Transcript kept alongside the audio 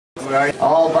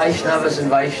All Vaishnavas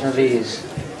and Vaishnavis,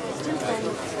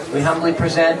 we humbly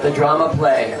present the drama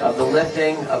play of the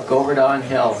lifting of Govardhan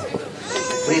Hill.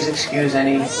 Please excuse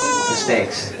any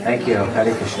mistakes. Thank you.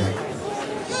 Hare Krishna.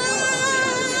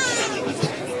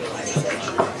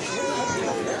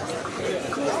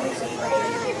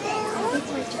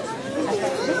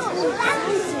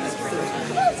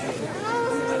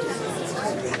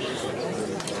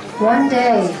 One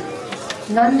day,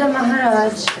 Nanda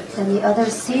Maharaj and the other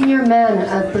senior men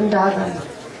of Vrindavan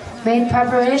made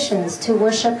preparations to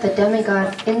worship the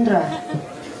demigod Indra.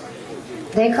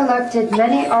 They collected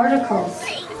many articles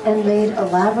and made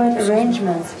elaborate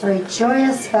arrangements for a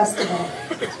joyous festival.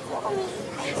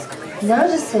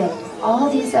 Noticing all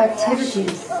these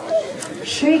activities,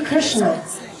 Sri Krishna,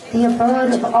 the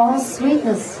abode of all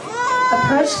sweetness,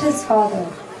 approached his father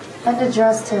and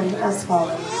addressed him as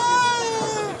follows.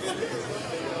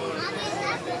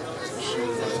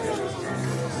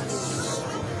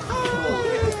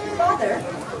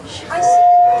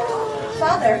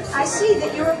 Father, I see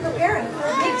that you are preparing for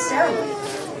a big ceremony.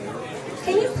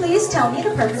 Can you please tell me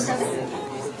the purpose of it?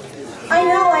 I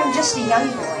know I'm just a young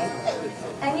boy,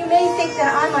 and you may think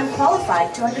that I'm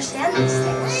unqualified to understand these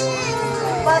things.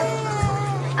 But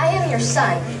I am your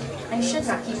son, and should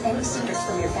not keep any secrets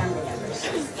from your family members.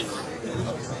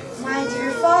 My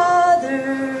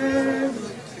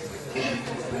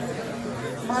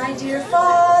dear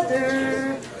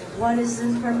father, what is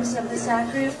the purpose of the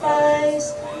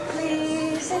sacrifice?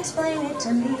 Please explain it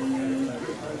to me.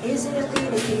 Is it a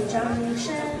Vedic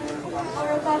injunction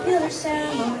or a popular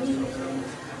ceremony?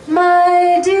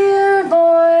 My dear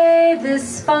boy,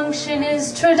 this function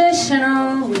is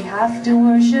traditional. We have to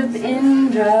worship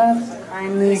Indra,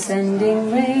 kindly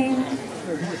sending rain.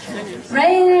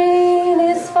 Rain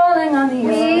is falling on the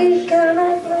earth. We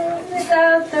cannot live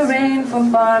without the rain for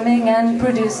farming and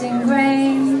producing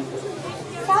grain.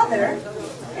 Father,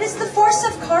 it is the force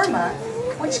of karma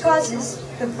which causes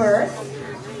the birth,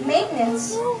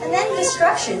 maintenance, and then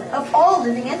destruction of all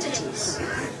living entities.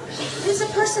 It is a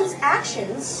person's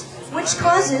actions which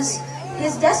causes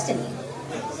his destiny.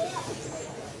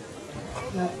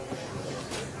 No.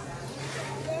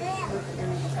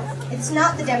 It's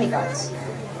not the demigods.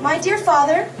 My dear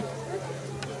father,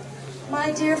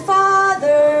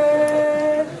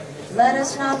 let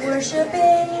us not worship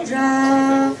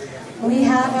Indra. We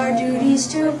have our duties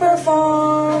to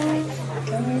perform.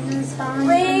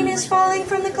 Rain is falling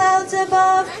from the clouds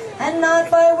above, and not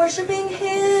by worshiping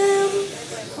him.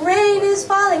 Rain is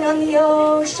falling on the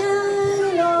ocean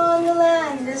and on the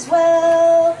land as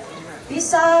well.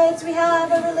 Besides, we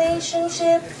have a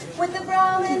relationship with the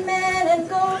Brahmin man and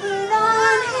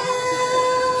Govardhan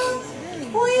Hill.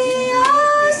 We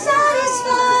are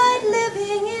satisfied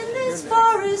living in this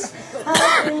forest of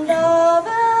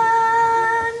Vrindavan.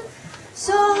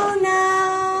 So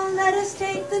now let us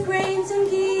take the grains and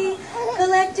ghee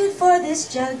collected for this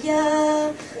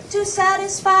yajna to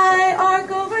satisfy our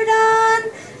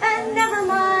Govardhan, and never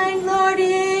mind Lord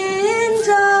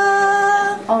Indra.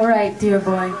 All right, dear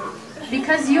boy.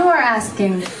 Because you are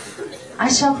asking, I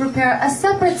shall prepare a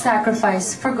separate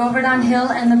sacrifice for Govardhan Hill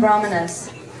and the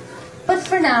Brahmanas. But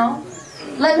for now,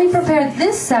 let me prepare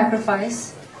this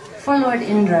sacrifice for Lord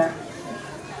Indra.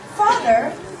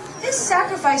 Father, this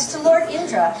sacrifice to Lord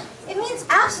Indra, it means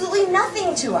absolutely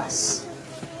nothing to us.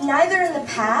 Neither in the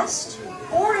past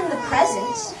or in the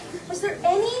present was there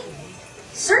any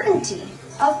certainty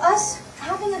of us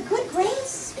having a good grain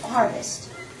harvest.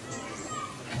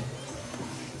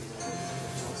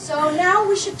 So now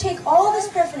we should take all this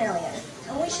paraphernalia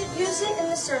and we should use it in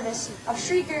the service of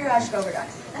Sri Giriraj Govardhan.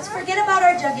 Let's forget about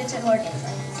our Jagyat and Lord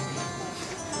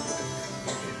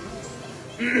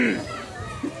Indra.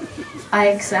 I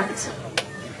accept.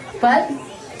 But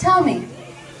tell me,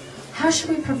 how should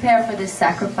we prepare for this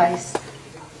sacrifice?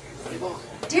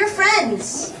 Dear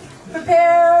friends,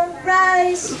 prepare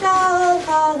rice, dal,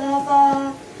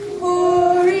 halava,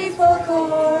 puri,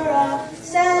 pakora,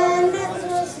 sandals,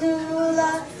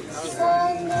 rasgula,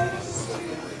 sandals.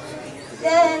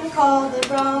 Then call the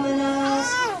brahmanas,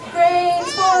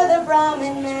 grains for the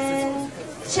Brahmin men,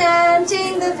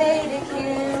 chanting the Vedic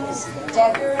hymns,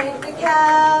 decorate the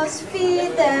cows,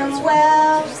 feed them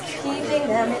well, keeping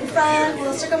them in front,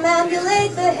 we'll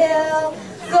circumambulate the hill.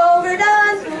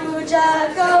 Govardhan Puja,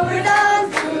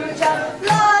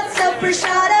 lots of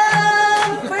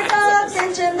prasadam for dogs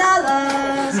and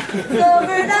chandalas.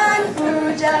 Govardhan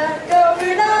Puja,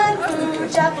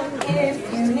 if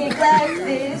you neglect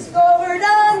this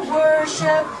Govardhan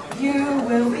worship, you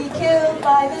will be killed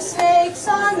by the snakes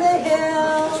on the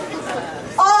hill.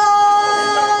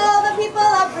 All the people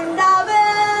of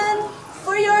Vrindavan,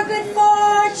 for your good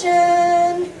fortune,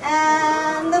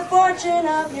 fortune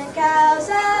of your cows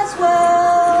as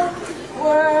well.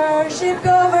 Worship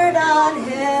Govardhan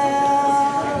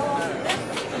Hill.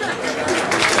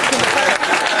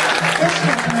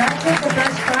 Krishna directed the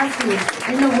Brajvasis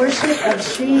in the worship of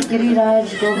Sri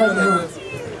Giriraj Govardhan.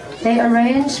 They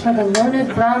arranged for the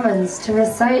learned Brahmins to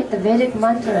recite the Vedic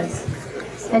mantras,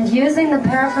 and using the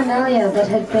paraphernalia that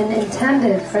had been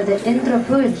intended for the Indra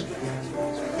Puj,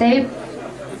 they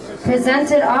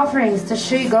presented offerings to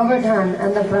Sri Govardhan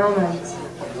and the Brahmins.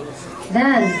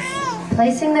 Then,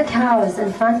 placing the cows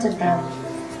in front of them,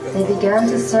 they began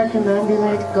to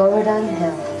circumambulate Govardhan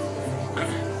Hill.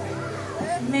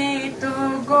 मैं तो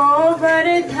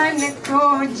गोवर्धन को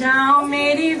जाऊं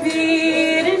मेरी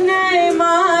वीर नए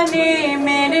माने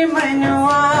मेरे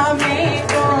मनवा में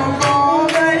तो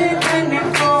गोवर्धन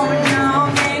को जाऊं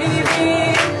मेरी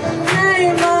वीर नए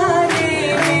माने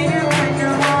मेरे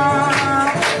मनवा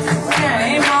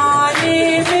नए माने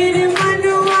मेरे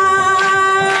मनवा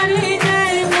नए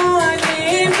माने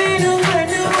मेरे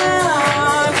मनवा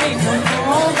मैं तो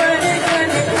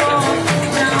गोवर्धन को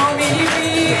जाऊं मेरी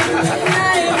वीर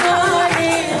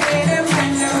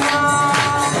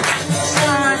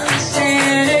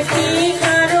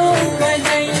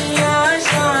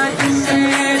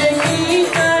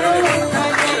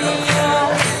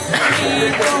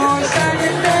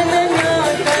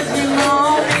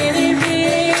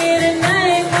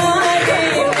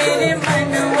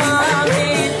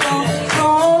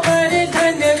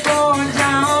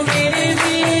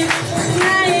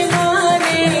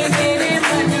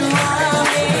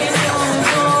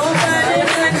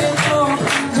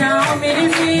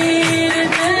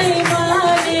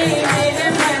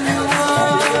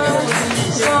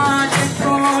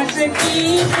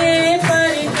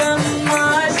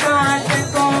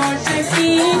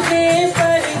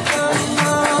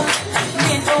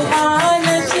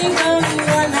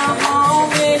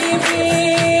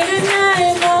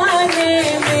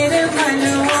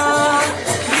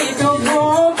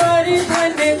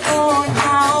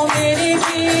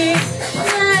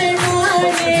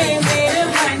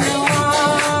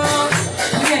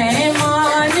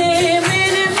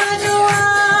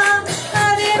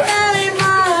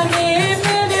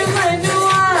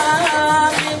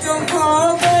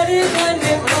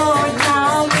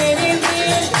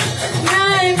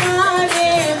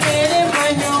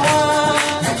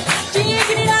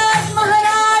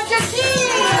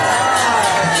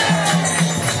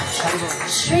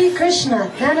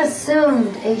Then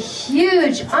assumed a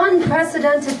huge,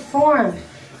 unprecedented form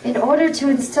in order to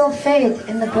instill faith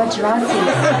in the Brajvasis.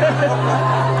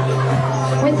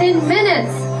 Within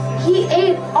minutes, he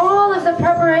ate all of the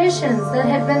preparations that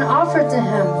had been offered to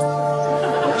him.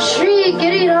 Sri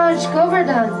Giriraj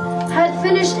Govardhan had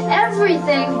finished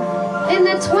everything in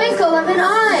the twinkle of an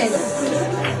eye.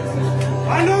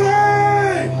 I know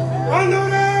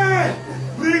that!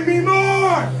 Bring me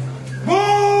more!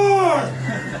 More!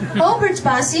 Oh,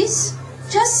 Brajvasis,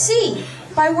 just see,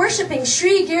 by worshipping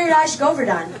Sri Giriraj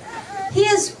Govardhan, he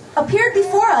has appeared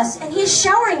before us and he is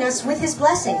showering us with his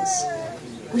blessings.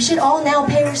 We should all now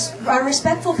pay our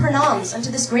respectful pranams unto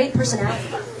this great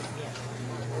personality.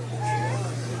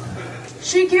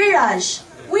 Sri Giriraj,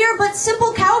 we are but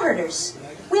simple cowherders.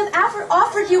 We have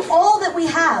offered you all that we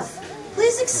have.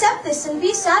 Please accept this and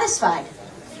be satisfied.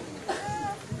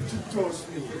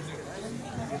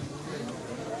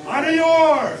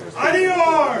 Adior!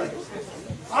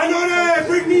 I know that!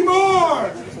 Bring me more!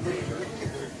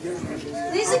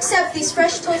 Please accept these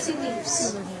fresh tulsi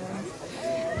leaves,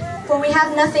 for we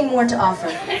have nothing more to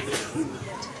offer.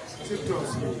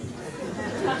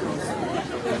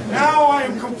 Now I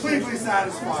am completely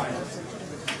satisfied.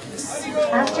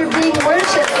 After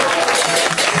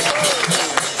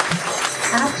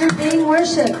being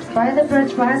worshipped by the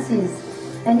Brajvasis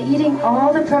and eating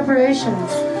all the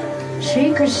preparations,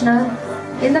 Sri Krishna,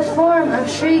 in the form of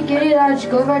Sri Giriraj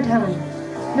Govardhan,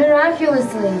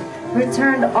 miraculously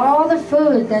returned all the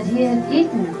food that he had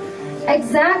eaten,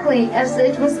 exactly as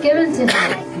it was given to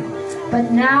him.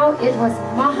 But now it was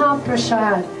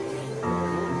Mahaprasad.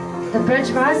 The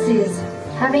Brajvasis,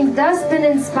 having thus been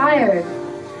inspired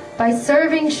by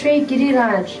serving Sri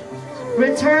Giriraj,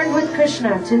 returned with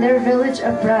Krishna to their village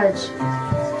of Braj.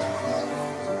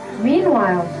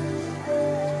 Meanwhile,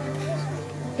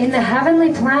 in the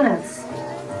heavenly planets,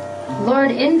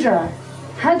 Lord Indra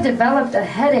had developed a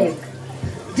headache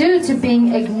due to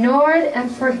being ignored and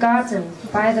forgotten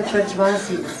by the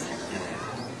Brajvasis.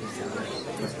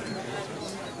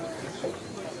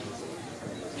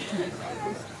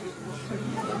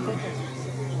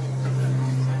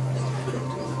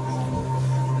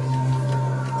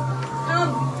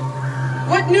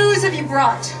 What news have you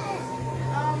brought?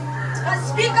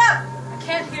 Speak up! I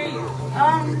can't hear you.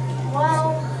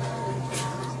 Well,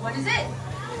 what is it?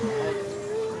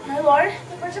 My lord,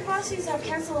 the Brajavasis have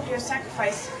canceled your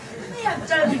sacrifice. They have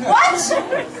done what?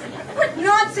 What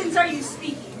nonsense are you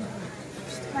speaking?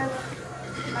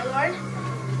 My lord,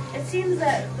 it seems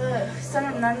that the son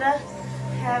of Nanda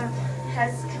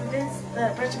has convinced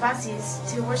the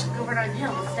Brajavasis to worship Govardhan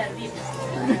Hill instead of you.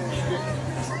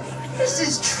 This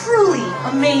is truly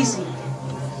amazing.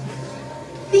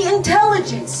 The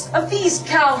intelligence of these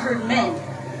cowherd men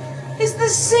is the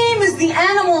same as the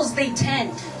animals they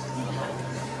tend.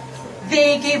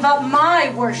 They gave up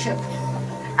my worship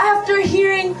after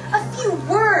hearing a few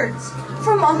words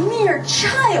from a mere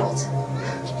child.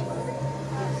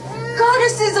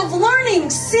 Goddesses of learning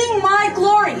sing my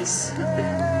glories,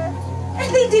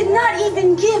 and they did not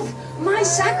even give my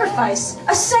sacrifice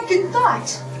a second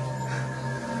thought.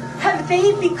 Have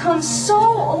they become so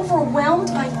overwhelmed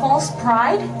by false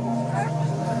pride?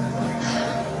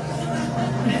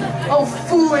 Oh,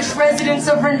 foolish residents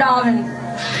of Vrindavan.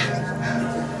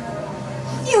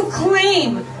 You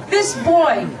claim this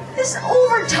boy, this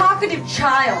over-talkative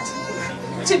child,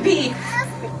 to be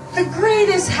the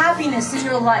greatest happiness in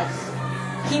your life.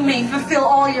 He may fulfill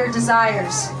all your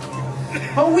desires,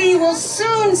 but we will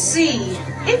soon see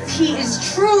if he is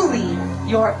truly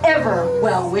your ever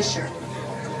well-wisher.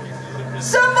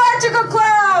 Samvartika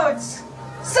clouds!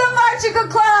 Samvartika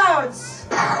clouds!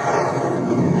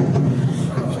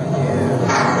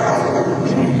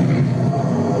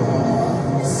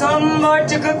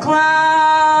 Samvartika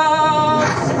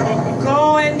clouds,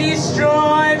 go and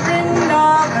destroy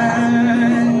Vrindavan.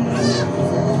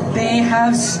 They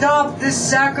have stopped the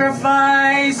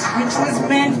sacrifice which was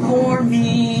meant for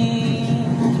me.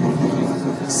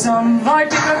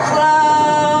 Samvartika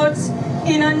clouds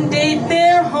inundate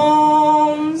their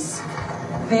homes.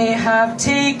 They have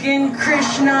taken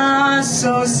Krishna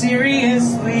so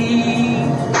seriously.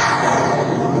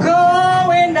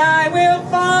 Go and I will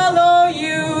follow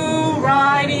you,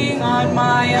 riding on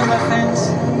my elephant.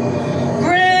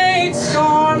 Great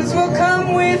storms will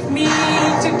come with me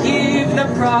to give the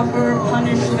proper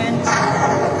punishment.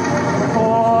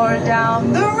 Pour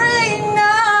down the rain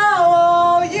now,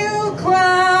 all you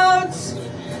clouds.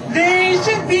 They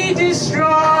should be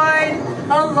destroyed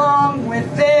along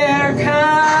with their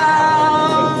cows.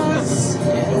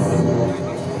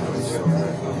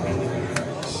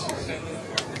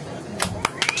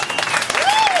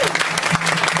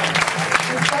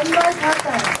 The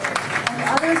Samvartaka and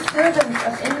other servants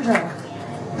of Indra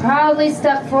proudly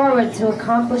stepped forward to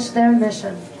accomplish their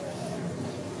mission.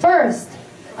 First,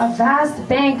 a vast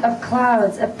bank of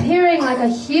clouds appearing like a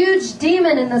huge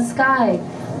demon in the sky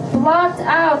blocked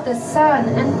out the sun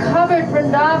and covered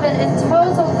Vrindavan in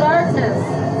total darkness.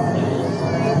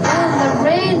 Then the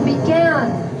rain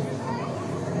began.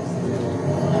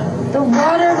 The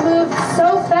water moved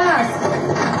so fast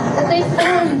that they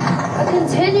formed a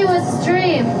continuous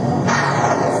stream,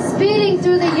 speeding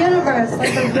through the universe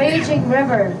like a raging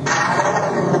river.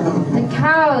 The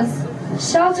cows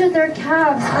sheltered their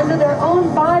calves under their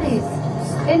own bodies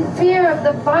in fear of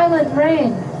the violent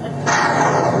rain.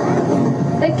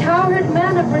 The cowherd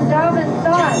men of Vrindavan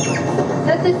thought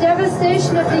that the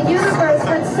devastation of the universe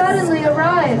had suddenly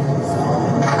arrived.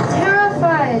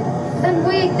 Terrified and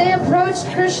weak, they approached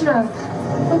Krishna,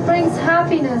 who brings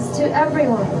happiness to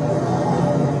everyone.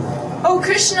 Oh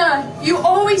Krishna, you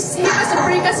always save us and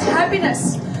bring us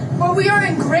happiness, but we are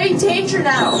in great danger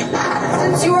now.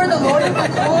 Since you are the Lord of the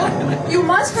Cool, you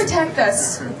must protect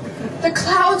us. The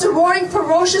clouds are roaring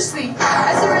ferociously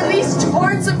as they release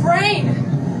torrents of rain.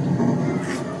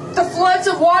 The floods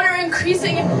of water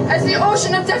increasing as the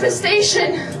ocean of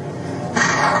devastation.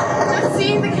 Just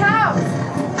seeing the cows.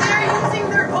 They are using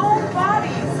their own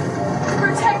bodies to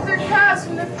protect their calves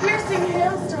from the piercing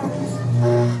hailstones.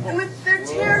 And with their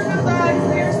tear-filled eyes,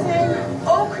 they are saying,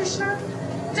 "Oh Krishna,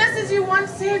 just as you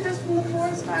once saved us from the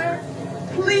forest fire,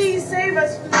 please save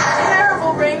us from this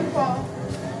terrible rainfall."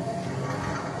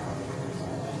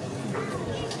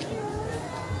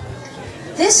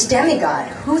 This demigod,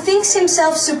 who thinks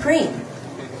himself supreme,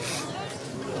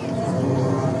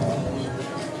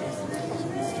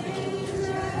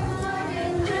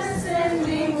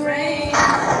 Descending rain,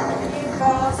 it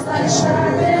falls like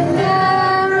sharpened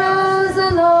Arrows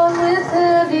along with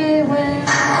heavy wind.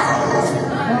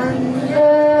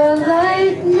 Thunder,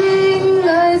 lightning,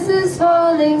 ice is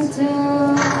falling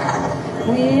too.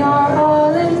 We are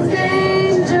all in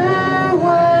danger.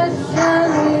 What can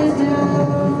we do?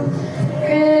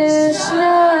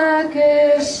 Krishna,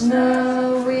 Krishna.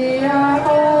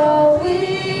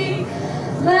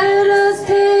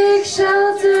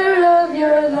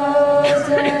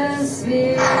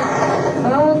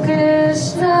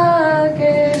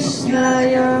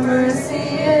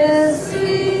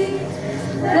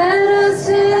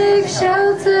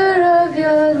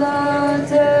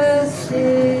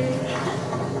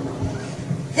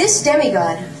 This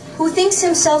demigod, who thinks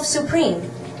himself supreme,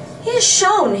 he has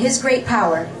shown his great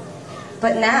power.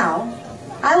 But now,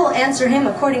 I will answer him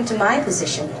according to my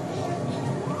position.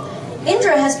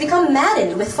 Indra has become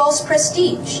maddened with false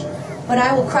prestige, but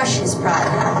I will crush his pride.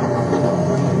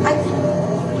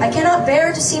 I cannot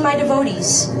bear to see my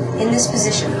devotees in this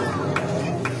position.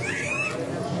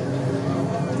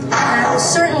 And I will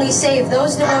certainly save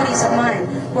those devotees of mine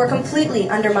who are completely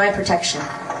under my protection.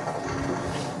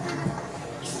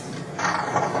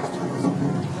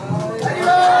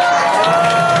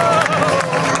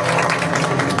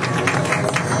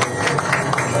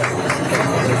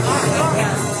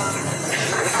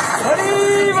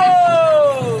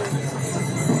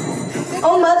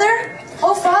 Oh mother,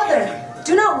 oh father,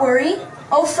 do not worry.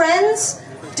 Oh friends,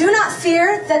 do not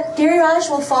fear that Giriraj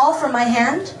will fall from my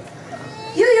hand.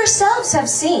 You yourselves have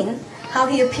seen how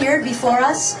he appeared before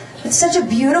us with such a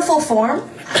beautiful form.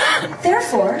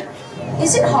 Therefore,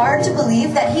 is it hard to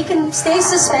believe that he can stay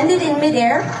suspended in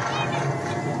midair?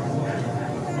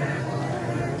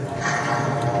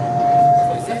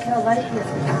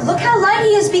 Look how light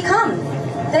he has become,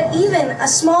 that even a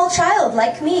small child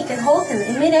like me can hold him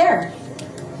in midair.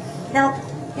 Now,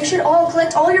 you should all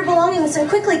collect all your belongings and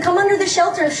quickly come under the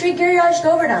shelter of Sri Giriraj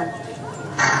Govardhan.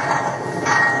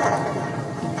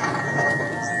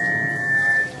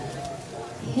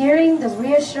 Hearing the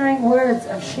reassuring words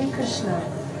of Sri Krishna,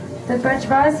 the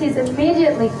Brajvasis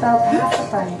immediately felt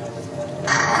pacified.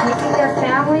 Taking their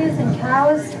families and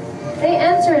cows, they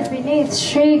entered beneath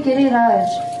Sri Giriraj.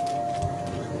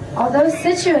 Although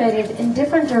situated in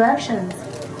different directions,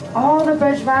 all the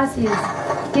Brajvasis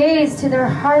gazed to their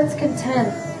heart's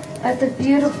content at the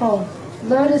beautiful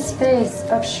lotus face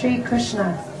of Sri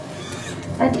Krishna.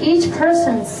 And each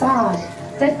person saw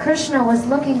that Krishna was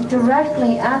looking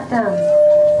directly at them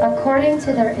according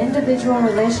to their individual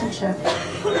relationship.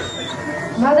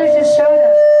 Mother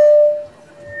Jashoda,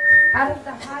 out of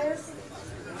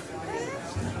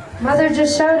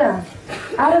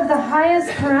the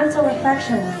highest parental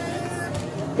affection,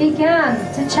 began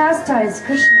to chastise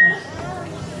Krishna.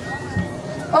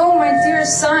 Oh, my dear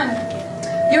son,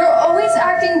 you're always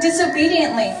acting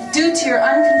disobediently due to your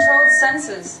uncontrolled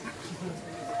senses.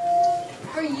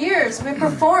 For years, we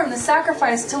performed the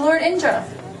sacrifice to Lord Indra.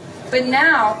 But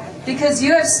now, because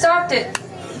you have stopped it,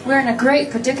 we're in a great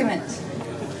predicament.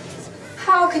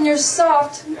 How can your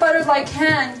soft, butter-like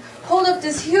hand hold up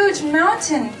this huge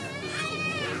mountain?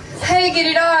 Hey,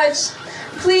 Giriraj,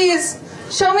 please,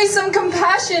 show me some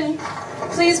compassion.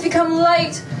 Please become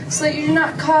light so that you do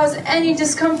not cause any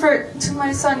discomfort to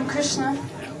my son Krishna.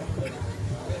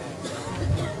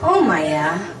 Oh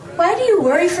Maya, why do you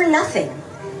worry for nothing?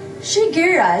 Sri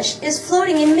Giriraj is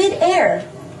floating in mid-air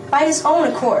by his own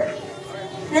accord.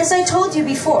 And as I told you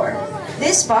before,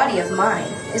 this body of mine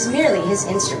is merely his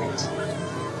instrument.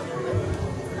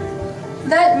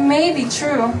 That may be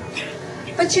true,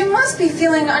 but you must be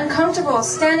feeling uncomfortable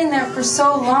standing there for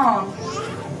so long.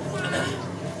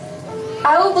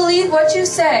 I will believe what you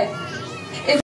say,